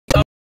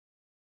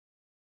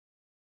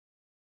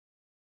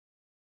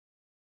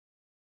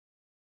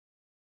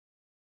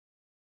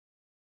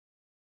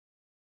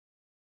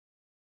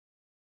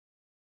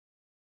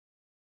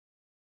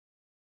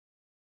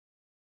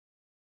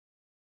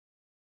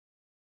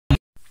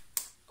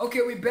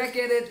Okay, we're back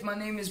at it. My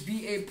name is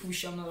B.A.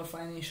 Pusha. I'm not a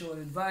financial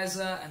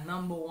advisor and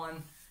number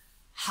one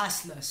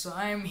hustler. So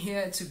I am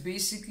here to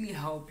basically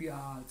help you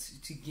out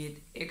to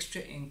get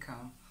extra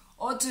income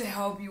or to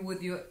help you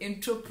with your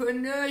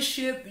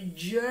entrepreneurship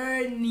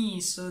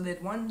journey so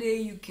that one day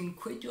you can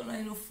quit your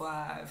 9 to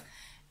 5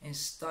 and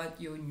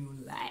start your new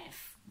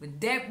life. With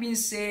that being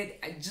said,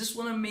 I just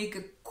want to make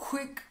a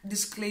quick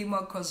disclaimer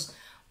because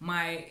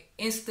my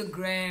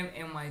Instagram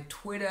and my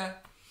Twitter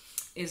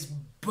is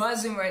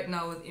buzzing right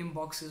now with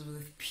inboxes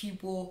with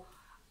people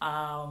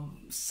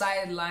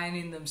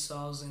sidelining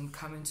themselves and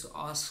coming to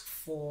ask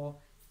for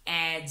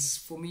ads,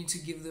 for me to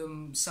give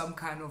them some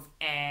kind of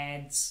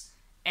ads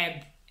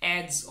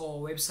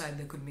or website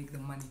that could make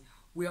them money.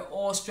 We are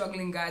all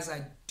struggling, guys.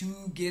 I do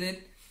get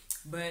it,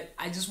 but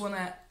I just want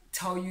to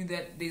tell you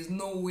that there's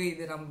no way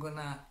that I'm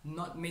gonna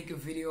not make a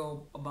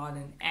video about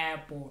an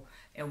app or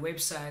a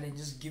website and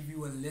just give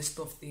you a list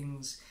of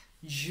things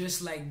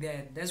just like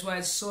that. That's why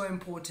it's so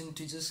important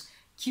to just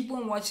keep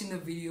on watching the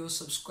video,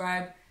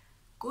 subscribe,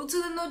 go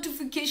to the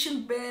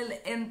notification bell,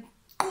 and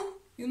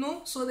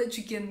so that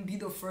you can be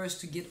the first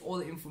to get all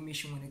the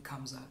information when it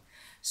comes out.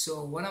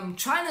 So what I'm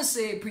trying to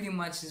say pretty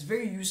much is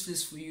very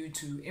useless for you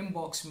to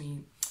inbox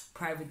me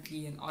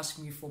privately and ask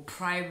me for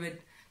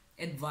private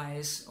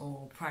advice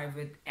or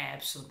private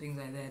apps or things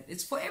like that.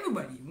 It's for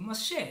everybody. We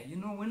must share.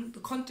 When the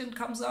content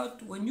comes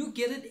out, when you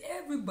get it,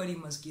 everybody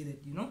must get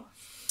it.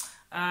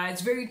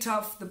 It's very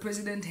tough. The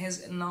president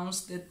has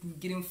announced that we're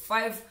getting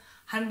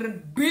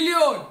 500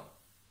 billion.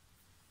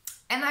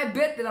 And I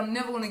bet that I'm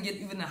never going to get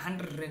even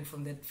 100 rand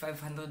from that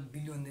 500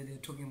 billion that they're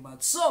talking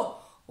about. So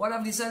what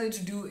I've decided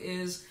to do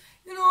is,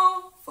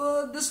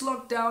 for this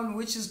lockdown,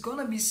 which is going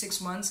to be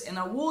 6 months, and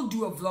I will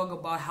do a vlog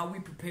about how we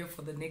prepare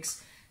for the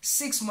next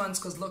 6 months,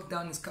 because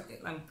lockdown is,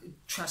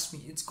 trust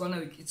me, it's gonna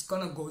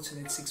go to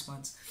that 6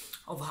 months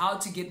of how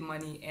to get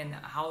money and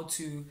how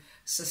to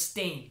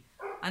sustain.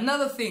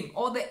 Another thing,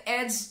 all the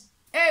ads,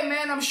 hey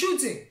man, I'm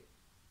shooting.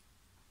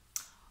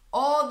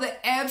 All the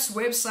apps,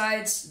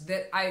 websites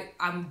that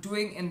I'm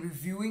doing and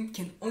reviewing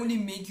can only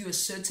make you a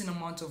certain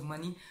amount of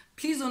money.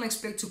 Please don't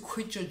expect to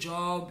quit your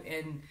job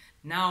and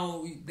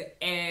now the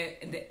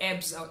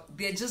apps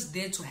they're just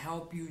there to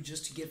help you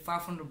just to get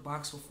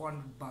 $500 or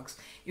 $400.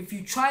 If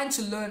you're trying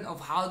to learn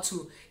of how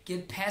to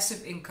get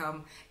passive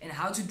income and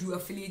how to do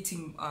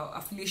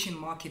affiliation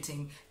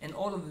marketing and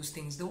all of those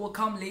things, they will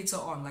come later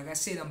on. Like I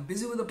said, I'm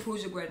busy with a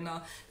project right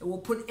now that will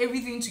put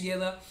everything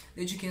together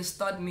that you can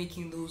start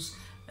making those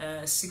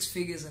 6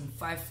 figures and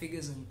 5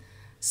 figures and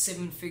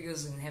 7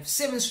 figures and have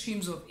 7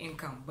 streams of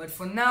income. But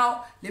for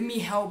now, let me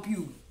help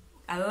you.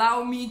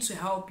 Allow me to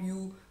help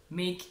you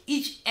make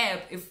each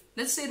app. If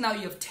let's say now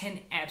you have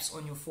 10 apps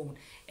on your phone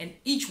and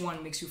each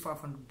one makes you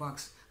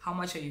 $500, how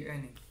much are you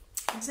earning?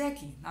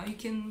 Exactly. Now you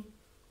can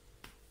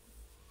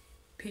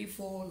pay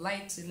for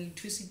lights and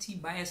electricity,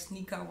 buy a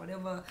sneaker,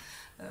 whatever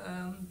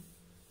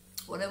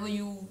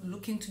you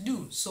looking to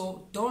do.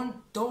 So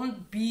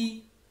don't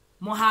be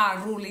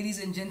moharu, ladies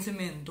and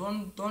gentlemen.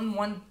 Don't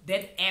want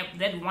that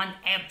one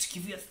app to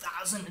give you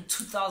 1,000 and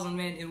 2,000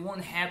 rand. It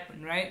won't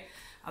happen, right?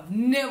 I've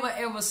never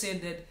ever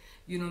said that,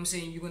 you're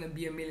gonna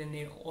be a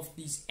millionaire off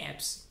these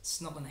apps. It's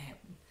not gonna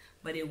happen.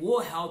 But it will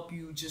help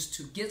you just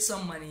to get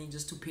some money,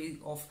 just to pay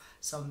off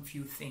some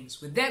few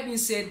things. With that being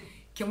said,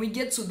 can we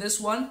get to this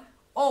one?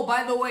 Oh,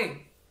 by the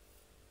way,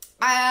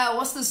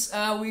 what's this?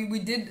 We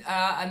did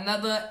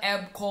another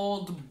app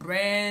called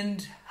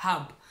Brand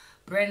Hub,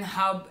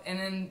 and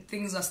then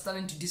things are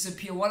starting to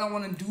disappear. What I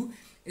want to do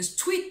is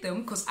tweet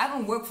them, because I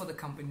don't work for the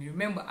company.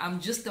 Remember, I'm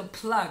just a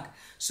plug.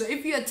 So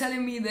if you are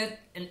telling me that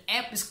an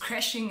app is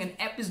crashing, an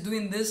app is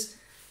doing this,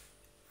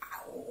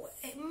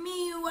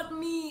 what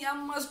I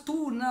must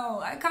do now?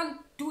 I can't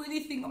do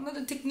anything. I'm not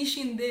a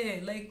technician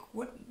there. Like,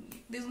 what?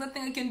 There's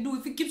nothing I can do.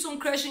 If it keeps on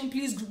crashing,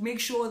 please make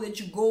sure that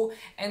you go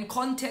and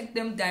contact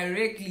them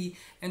directly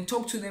and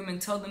talk to them and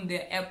tell them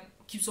their app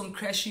keeps on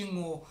crashing,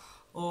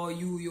 or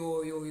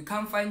you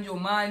can't find your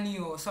money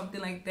or something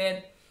like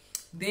that.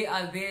 They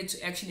are there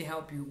to actually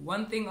help you.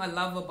 One thing I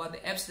love about the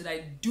apps that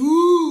I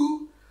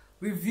do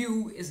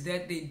review is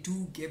that they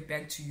do get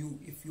back to you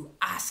if you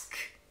ask.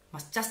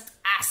 Must just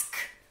ask.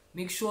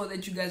 Make sure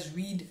that you guys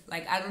read.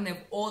 Like, I don't have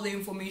all the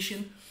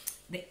information,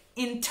 the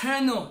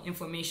internal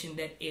information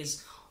that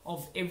is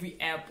of every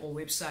app or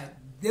website.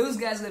 Those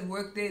guys that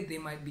work there, they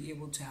might be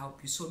able to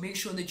help you. So make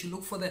sure that you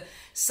look for the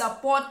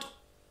support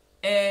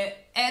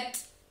at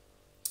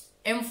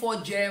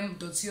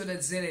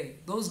m4jam.co.za.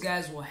 Those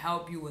guys will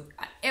help you with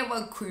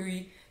whatever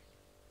query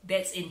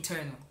that's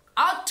internal.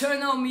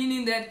 External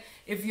meaning that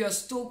if you're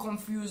still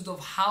confused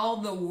of how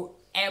the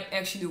app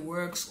actually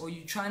works, or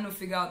you're trying to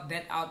figure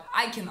that out,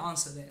 I can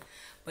answer that.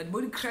 But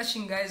body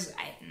crashing, guys,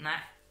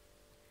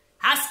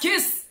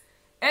 kiss.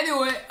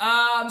 Anyway,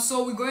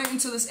 so we're going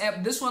into this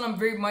app. This one I'm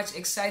very much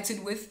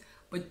excited with,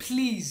 but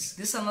please,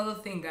 this is another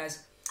thing, guys.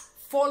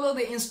 Follow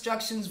the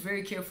instructions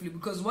very carefully,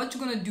 because what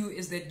you're going to do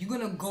is that you're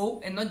going to go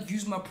and not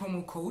use my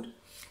promo code,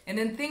 and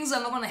then things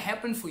are not going to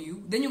happen for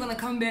you. Then you're going to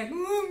come back,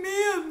 oh,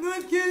 me, I'm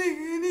not getting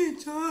any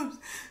jobs.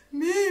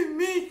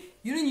 Me.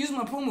 You didn't use my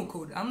my promo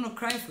code. I'm not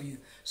crying for you.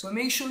 So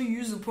make sure you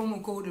use the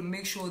promo code and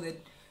make sure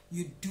that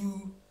you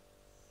do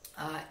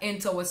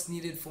enter what's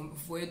needed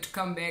for it to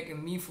come back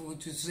and me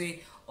to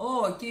say,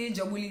 oh, okay,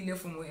 Jabuli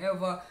left from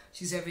wherever,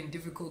 she's having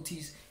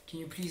difficulties, can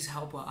you please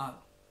help her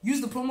out?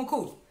 Use the promo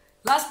code.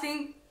 Last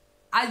thing,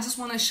 I just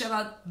want to shout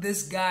out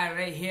this guy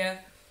right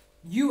here.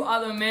 You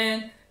are the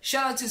man.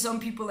 Shout out to some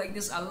people like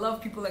this. I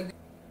love people like this.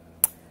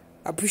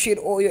 I appreciate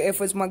all your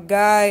efforts, my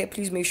guy.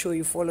 Please make sure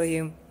you follow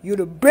him. You're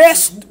the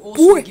best. Who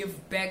also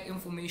give back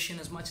information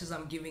as much as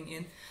I'm giving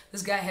in.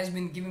 This guy has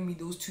been giving me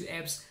those 2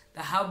 apps,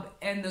 the Hub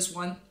and this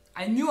one.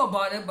 I knew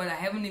about it, but I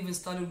haven't even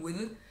started with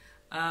it.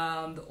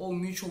 The All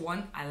Mutual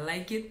one, I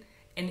like it,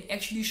 and it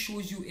actually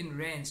shows you in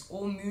rands.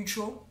 All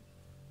Mutual,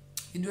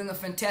 you're doing a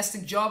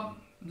fantastic job.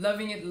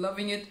 Loving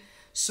it.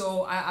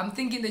 So I'm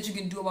thinking that you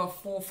can do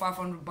about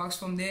 $400-500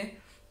 from there.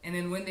 And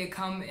then when they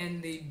come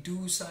and they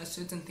do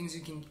certain things,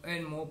 you can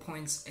earn more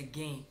points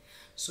again.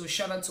 So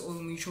shout out to All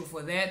Mutual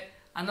for that.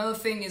 Another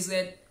thing is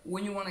that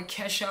when you want to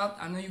cash out,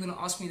 I know you're going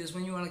to ask me this,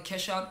 when you want to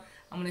cash out,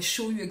 I'm going to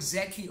show you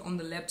exactly on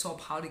the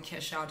laptop how to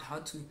cash out, how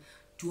to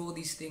do all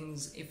these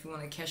things. If you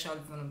want to cash out,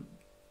 if you want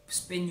to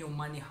spend your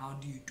money, how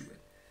do you do it?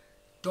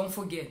 Don't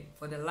forget,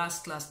 for the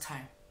last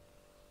time,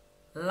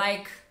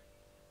 like.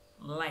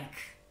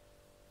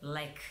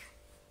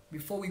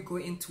 Before we go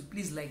into,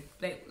 please like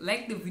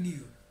the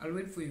video. I'll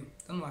wait for you.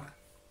 Don't worry,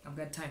 I've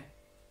got time.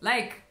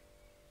 I'm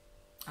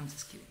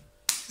just kidding.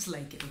 Just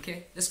like it,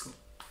 okay? Let's go.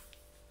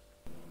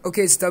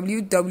 Okay, it's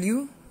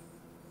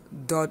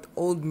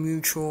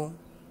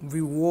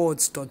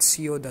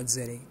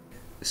www.oldmutualrewards.co.za.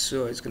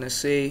 So it's gonna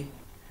say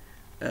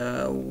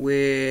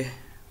where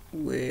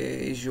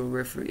is your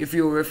reference? If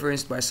you're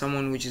referenced by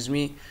someone, which is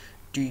me,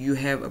 do you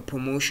have a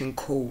promotion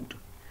code?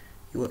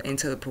 You will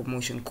enter the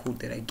promotion code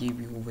that I gave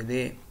you over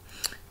there,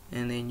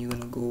 and then you're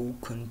gonna go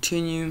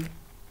continue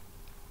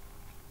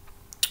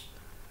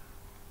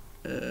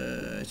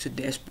to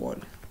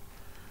dashboard.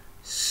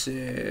 So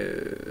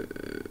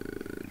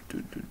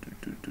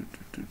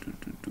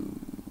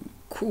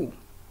cool.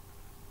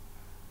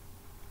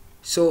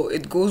 So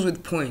it goes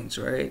with points,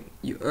 right?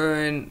 You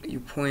earn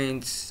your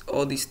points,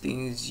 all these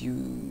things.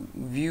 You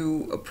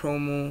view a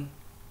promo,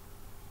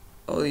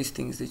 all these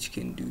things that you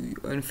can do. You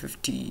earn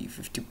 50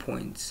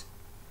 points.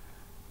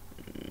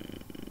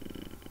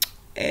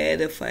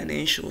 Add a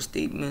financial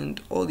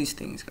statement, all these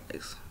things,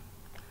 guys.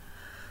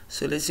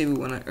 So let's say we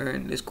want to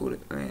earn, let's go to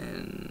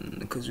earn,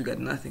 because we got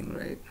nothing,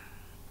 right?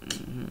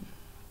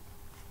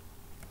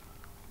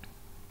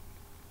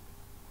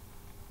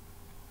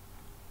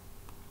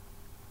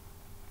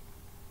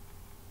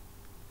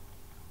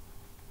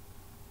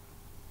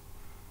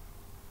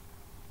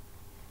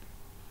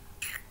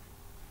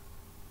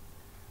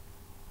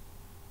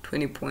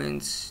 20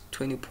 points,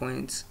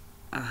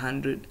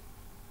 100.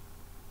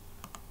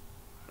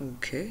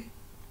 Okay,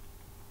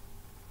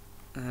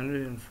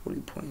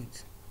 140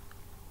 points.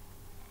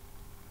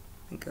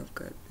 I think I've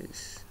got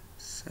this.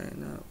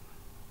 Sign up.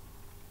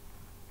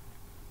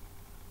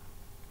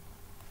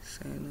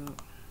 Sign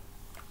up.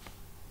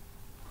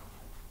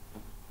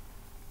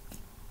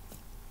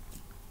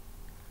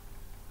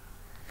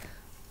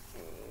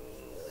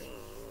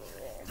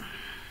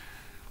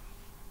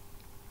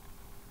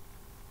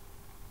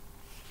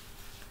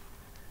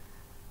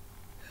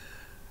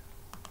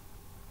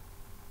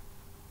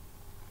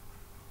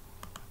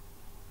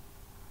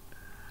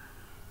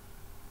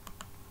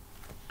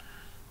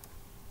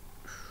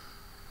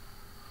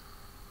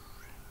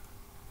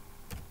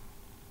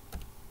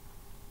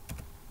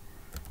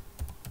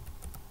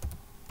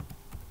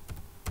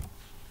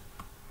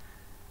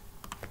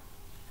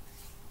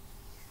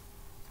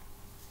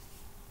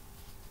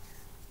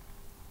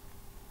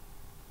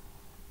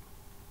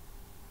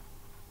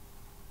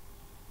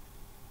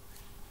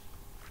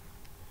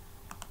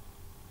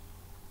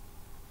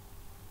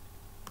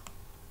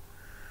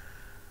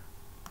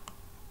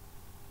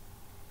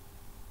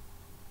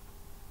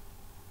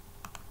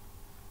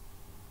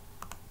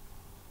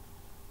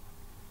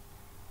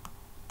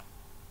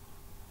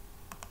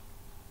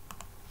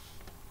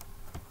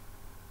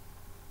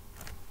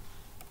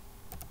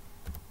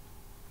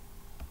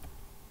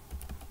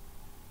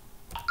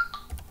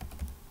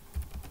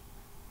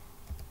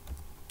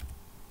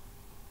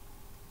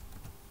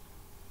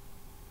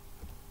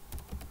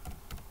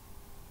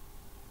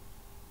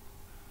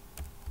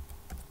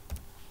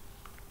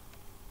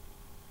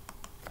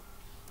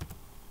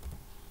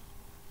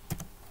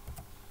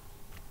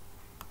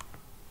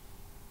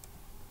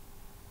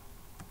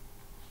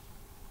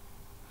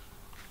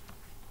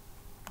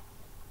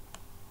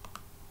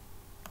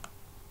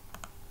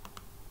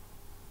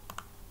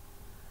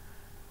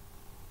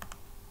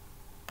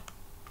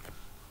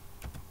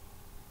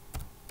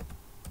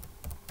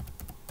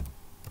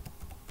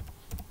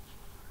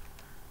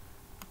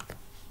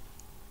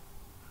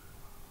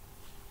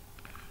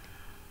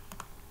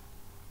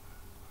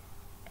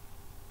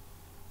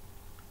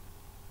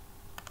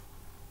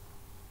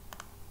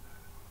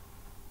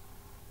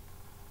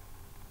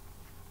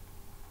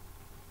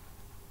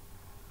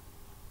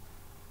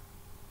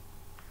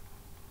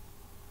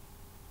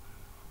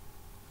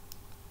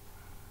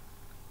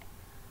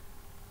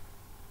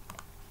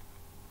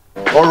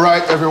 All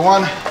right,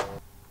 everyone.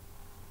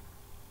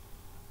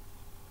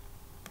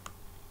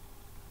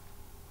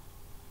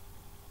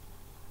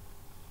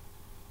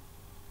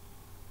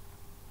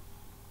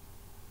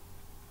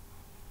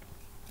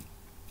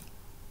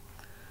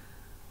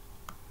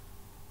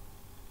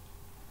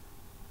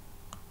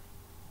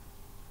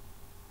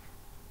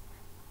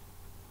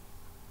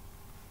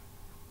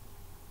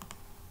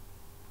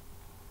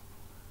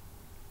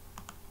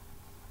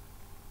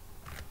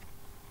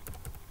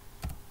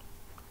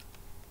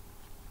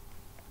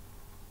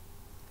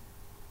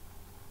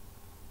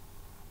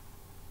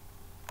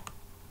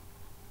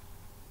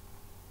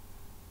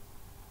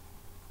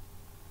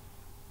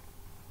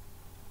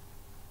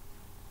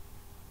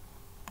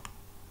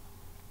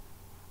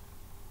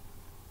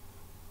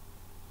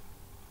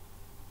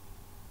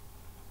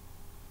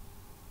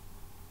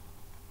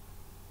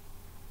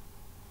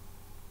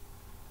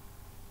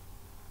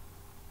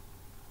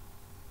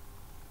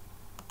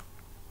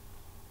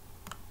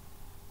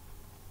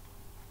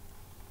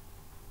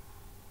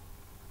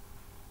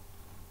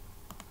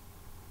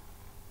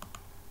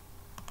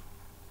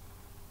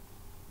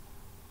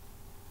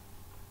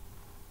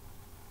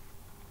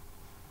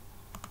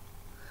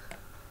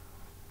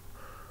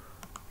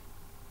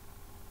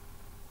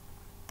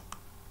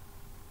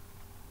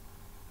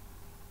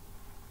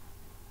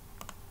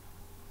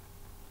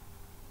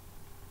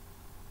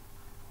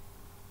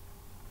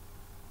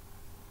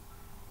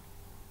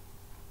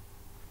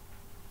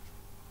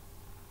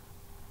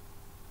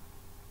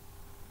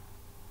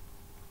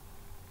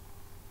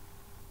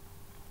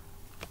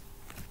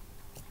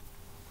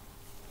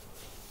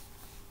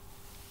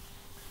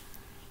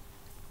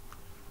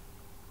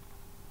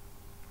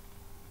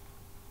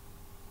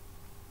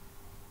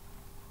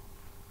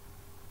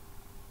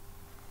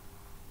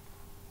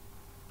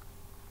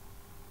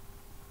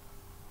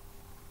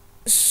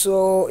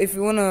 So if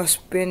you wanna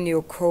spend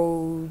your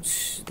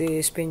codes,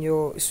 they spend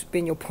your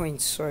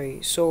points. Sorry.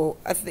 So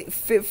I think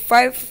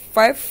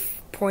five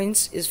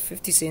points is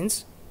 50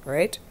 cents,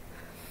 right?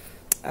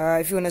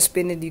 If you wanna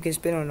spend it, you can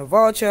spend it on a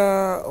voucher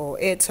or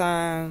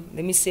airtime.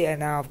 Let me say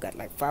now I've got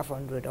like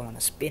 500. I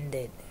wanna spend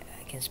it.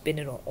 I can spend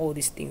it on all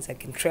these things. I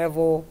can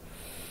travel,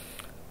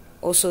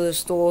 also the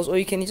stores, or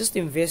you can just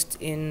invest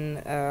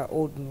in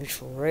Old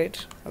Mutual,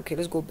 right? Okay,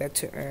 let's go back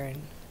to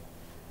earn.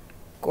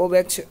 Go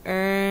back to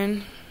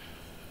earn.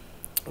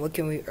 What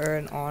can we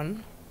earn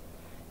on?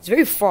 It's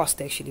very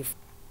fast actually.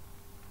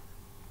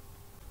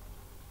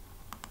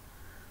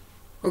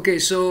 Okay,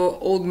 so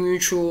Old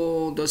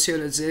Mutual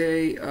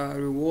 .co.za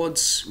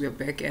rewards. We are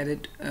back at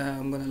it.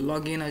 I'm gonna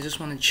log in. I just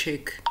want to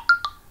check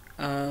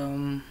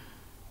how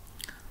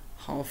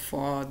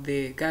far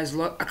they guys.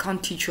 I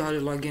can't teach you how to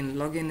log in.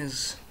 Login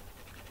is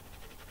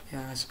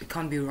it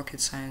can't be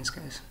rocket science,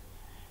 guys.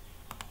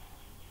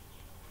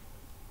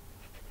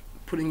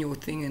 Put in your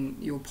thing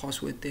and your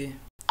password there.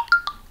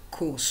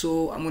 Cool.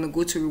 So I'm gonna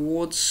go to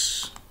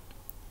rewards.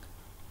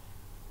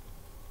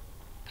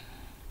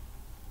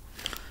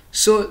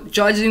 So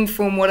judging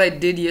from what I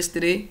did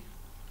yesterday,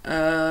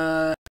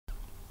 I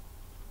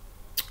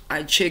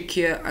check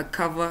here. I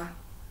cover.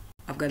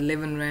 I've got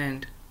 11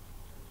 rand.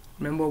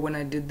 Remember when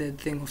I did that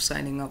thing of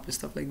signing up and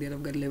stuff like that?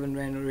 I've got 11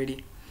 rand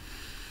already.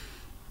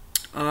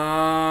 So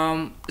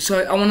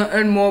I want to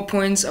earn more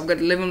points. I've got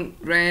 11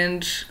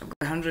 rand. I've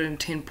got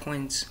 110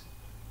 points.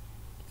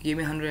 He gave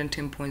me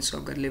 110 points, so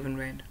I've got 11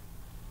 rand.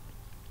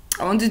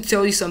 I wanted to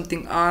tell you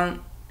something. I've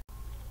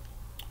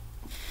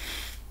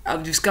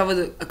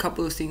discovered a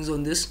couple of things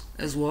on this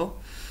as well.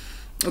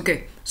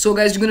 Okay, so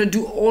guys, you're gonna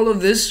do all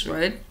of this,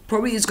 right?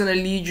 Probably it's gonna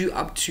lead you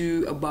up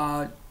to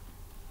about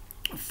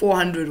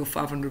 400 or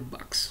 500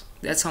 bucks.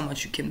 That's how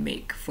much you can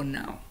make for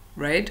now,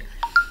 right?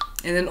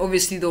 And then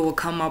obviously they will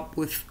come up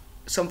with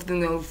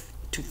something else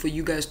for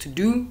you guys to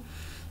do,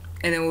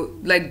 and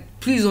then like,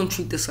 please don't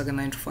treat this like a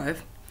 9 to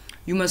 5.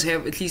 You must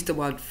have at least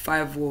about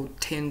 5 or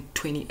 10,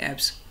 20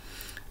 apps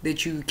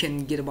that you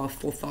can get about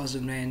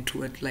 4,000 rand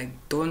to it. Like,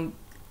 don't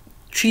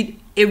treat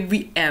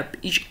every app,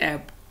 each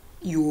app,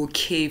 you're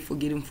okay for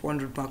getting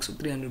 400 bucks or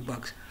 300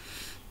 bucks.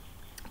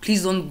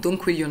 Please don't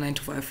quit your 9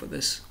 to 5 for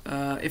this.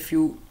 If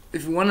you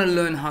want to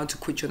learn how to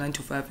quit your 9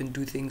 to 5 and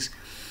do things,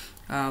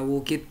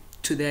 we'll get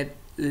to that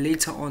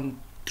later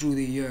on through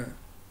the year.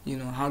 You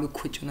know, how to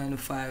quit your 9 to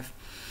 5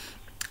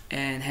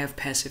 and have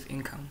passive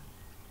income.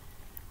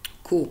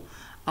 Cool.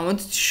 I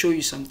wanted to show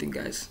you something,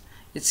 guys.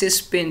 It says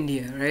spend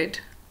here,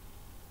 right?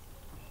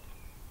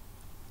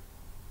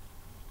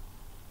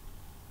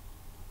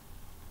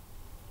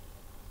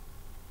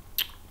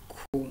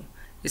 Cool.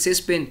 It says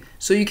spend.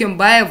 So you can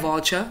buy a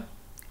voucher,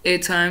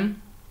 airtime,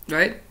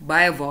 right?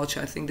 Buy a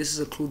voucher. I think this is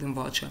a clothing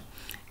voucher.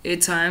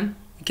 Airtime.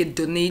 You can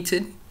donate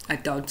it. I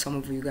doubt some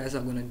of you guys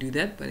are gonna do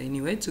that, but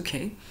anyway, it's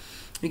okay.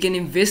 You can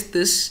invest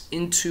this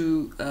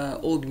into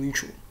Old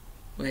Mutual,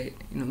 right?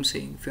 You know what I'm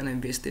saying? If you wanna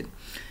invest it,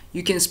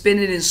 you can spend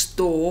it in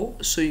store.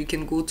 So you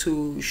can go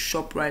to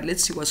ShopRite.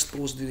 Let's see what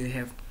stores do they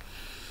have.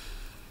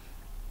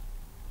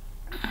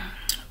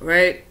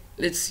 Right?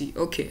 Let's see.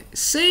 Okay,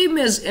 same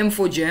as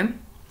M4Jam.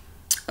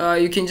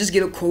 You can just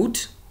get a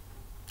code,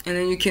 and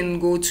then you can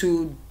go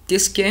to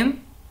this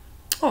game.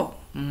 Oh,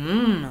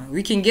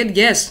 we can get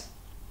gas.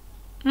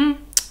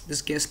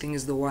 This gas thing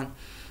is the one.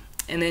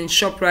 And then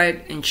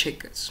ShopRite and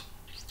Checkers,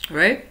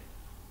 right?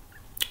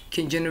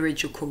 Can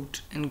generate your code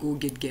and go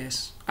get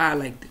gas. I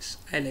like this.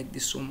 I like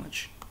this so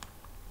much.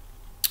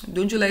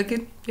 Don't you like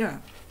it? Yeah.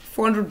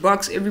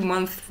 $400 every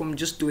month from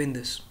just doing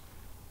this.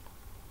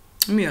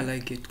 Me, I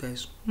like it,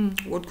 guys.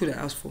 What could I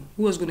ask for?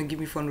 Who was gonna give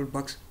me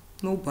 $400?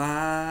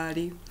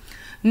 Nobody.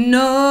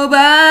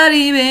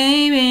 Nobody,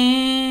 baby.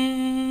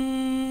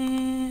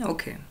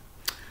 Okay.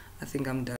 I think I'm done.